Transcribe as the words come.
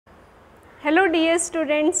Hello dear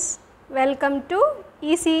students, welcome to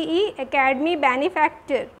ECE Academy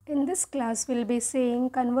Benefactor. In this class we will be seeing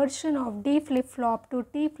conversion of D flip-flop to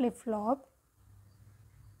T flip-flop.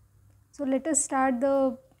 So let us start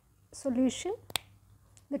the solution.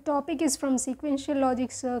 The topic is from sequential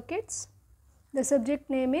logic circuits. The subject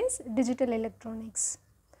name is digital electronics.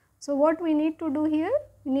 So what we need to do here?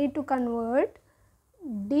 We need to convert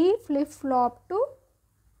D flip-flop to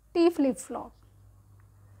T flip-flop.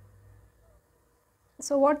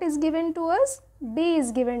 So what is given to us? D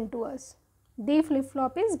is given to us. D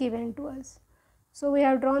flip-flop is given to us. So we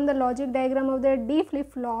have drawn the logic diagram of the D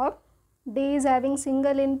flip-flop. D is having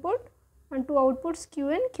single input and two outputs Q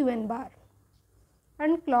and Qn bar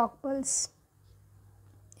and clock pulse.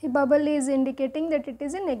 A bubble is indicating that it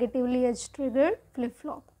is a negatively edge triggered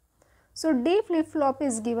flip-flop. So D flip-flop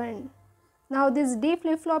is given. Now this D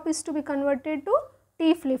flip-flop is to be converted to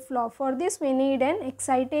T flip-flop. For this we need an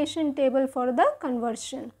excitation table for the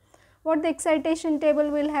conversion. What the excitation table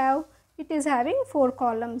will have? It is having 4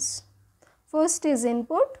 columns. First is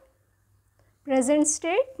input, present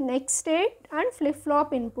state, next state and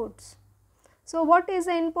flip-flop inputs. So what is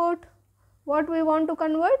the input? What we want to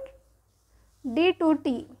convert? D to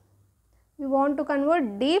T. We want to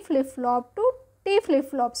convert D flip-flop to T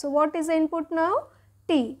flip-flop. So what is the input now?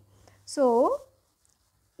 T. So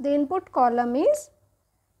the input column is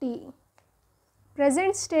T.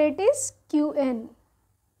 Present state is Qn.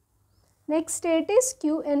 Next state is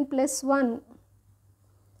Qn plus 1.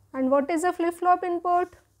 And what is the flip-flop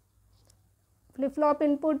input? Flip-flop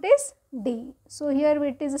input is D. So here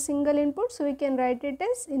it is a single input, so we can write it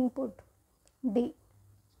as input D.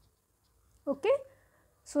 Okay.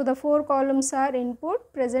 So the 4 columns are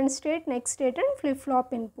input, present state, next state and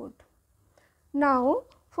flip-flop input. Now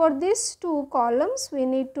for these 2 columns we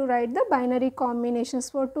need to write the binary combinations.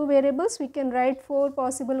 For 2 variables we can write 4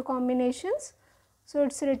 possible combinations. So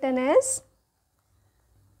it is written as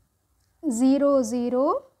 0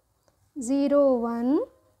 0 0 1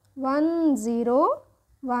 1 0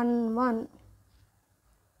 1 1.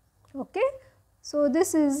 Okay. So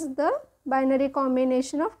this is the binary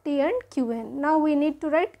combination of T and Qn. Now we need to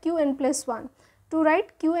write Qn plus 1. To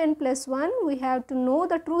write Qn plus 1 we have to know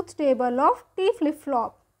the truth table of T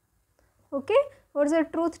flip-flop. Okay, what is the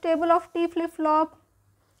truth table of T flip-flop?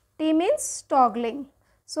 T means toggling.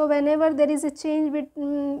 So whenever there is a change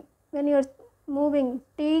between, when you are moving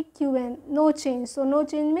T, Qn, no change. So no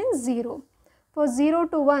change means 0. For 0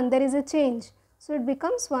 to 1 there is a change. So it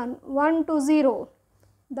becomes 1. 1 to 0,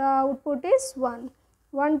 the output is 1.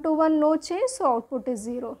 1 to 1 no change, so output is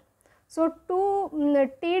 0. So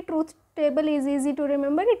T truth table is easy to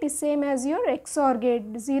remember. It is same as your XOR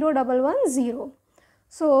gate 0 1 1 0.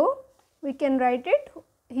 So we can write it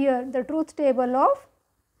here, the truth table of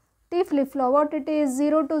T flip-flop. What it is?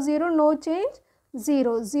 0 to 0 no change,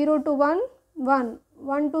 0, 0 to 1 1,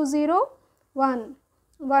 1 to 0 1,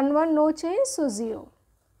 1 1 no change, so 0.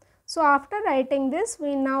 So after writing this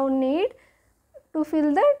we now need to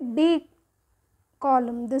fill the D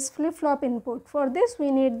column, this flip-flop input. For this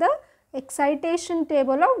we need the excitation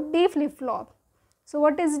table of D flip-flop. So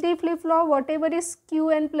what is D flip-flop? Whatever is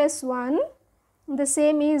Qn plus 1, the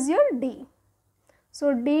same is your D.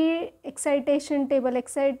 So D excitation table,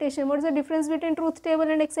 excitation, what is the difference between truth table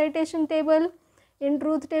and excitation table? In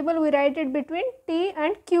truth table we write it between T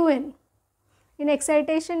and Qn. In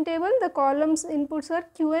excitation table the columns inputs are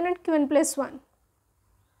Qn and Qn plus 1.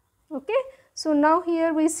 Okay. So now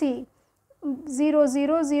here we see 0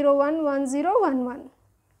 0 0 1 1 0 1 1.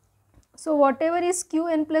 So whatever is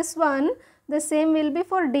Qn plus 1, the same will be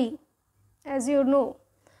for D, as you know.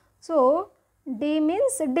 So D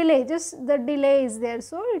means delay, just the delay is there.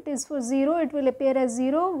 So it is for 0, it will appear as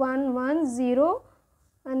 0, 1, 1, 0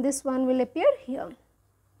 and this 1 will appear here.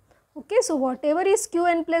 Okay, so whatever is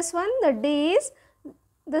Qn plus 1, the D is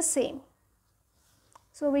the same.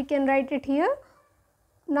 So we can write it here.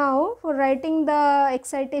 Now for writing the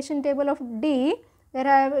excitation table of D,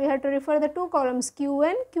 there we have to refer the 2 columns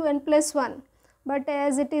Qn, Qn plus 1. But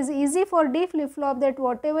as it is easy for D flip-flop that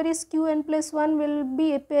whatever is Qn plus 1 will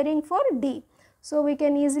be appearing for D. So we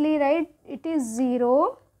can easily write it is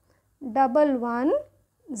 0, 1 1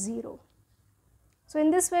 0. So in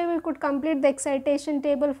this way we could complete the excitation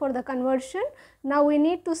table for the conversion. Now we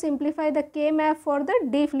need to simplify the K map for the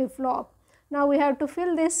D flip-flop. Now we have to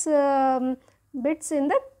fill this bits in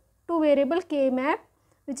the 2 variable K map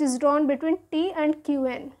which is drawn between T and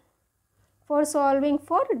Qn for solving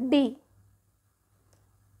for D.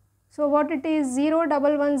 So what it is? 0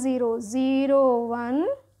 1 1 0, 0 1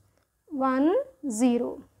 1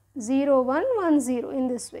 0, 0 1 1 0 in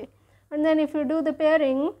this way. And then if you do the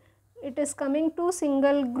pairing, it is coming 2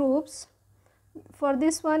 single groups For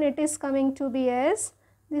this one it is coming to be as,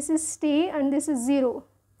 this is T and this is 0.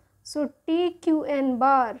 So TQN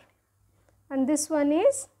bar, and this one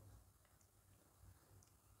is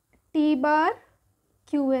T bar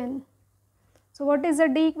Qn. So what is the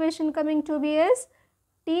D equation coming to be as?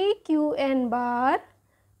 TQN bar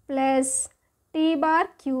plus T bar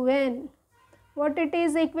Qn. What it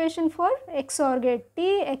is the equation for? XOR gate,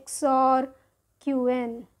 T XOR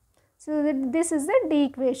Qn. So this is the D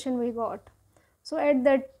equation we got. So at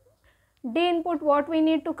the D input what we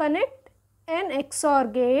need to connect? An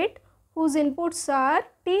XOR gate whose inputs are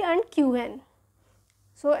T and Qn.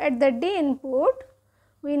 So at the D input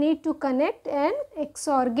we need to connect an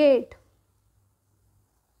XOR gate.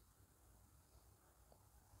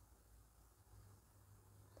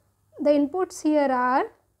 The inputs here are,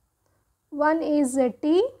 one is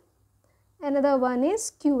T, another one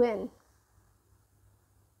is Qn,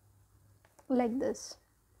 like this.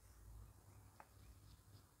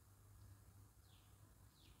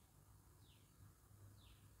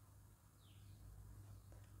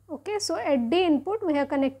 Okay, so at D input we have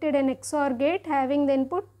connected an XOR gate having the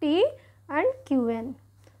input T and Qn.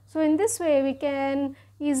 So in this way we can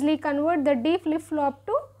easily convert the D flip-flop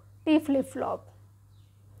to T flip-flop.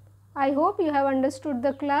 I hope you have understood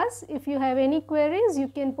the class. If you have any queries, you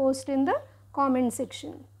can post in the comment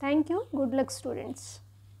section. Thank you. Good luck, students.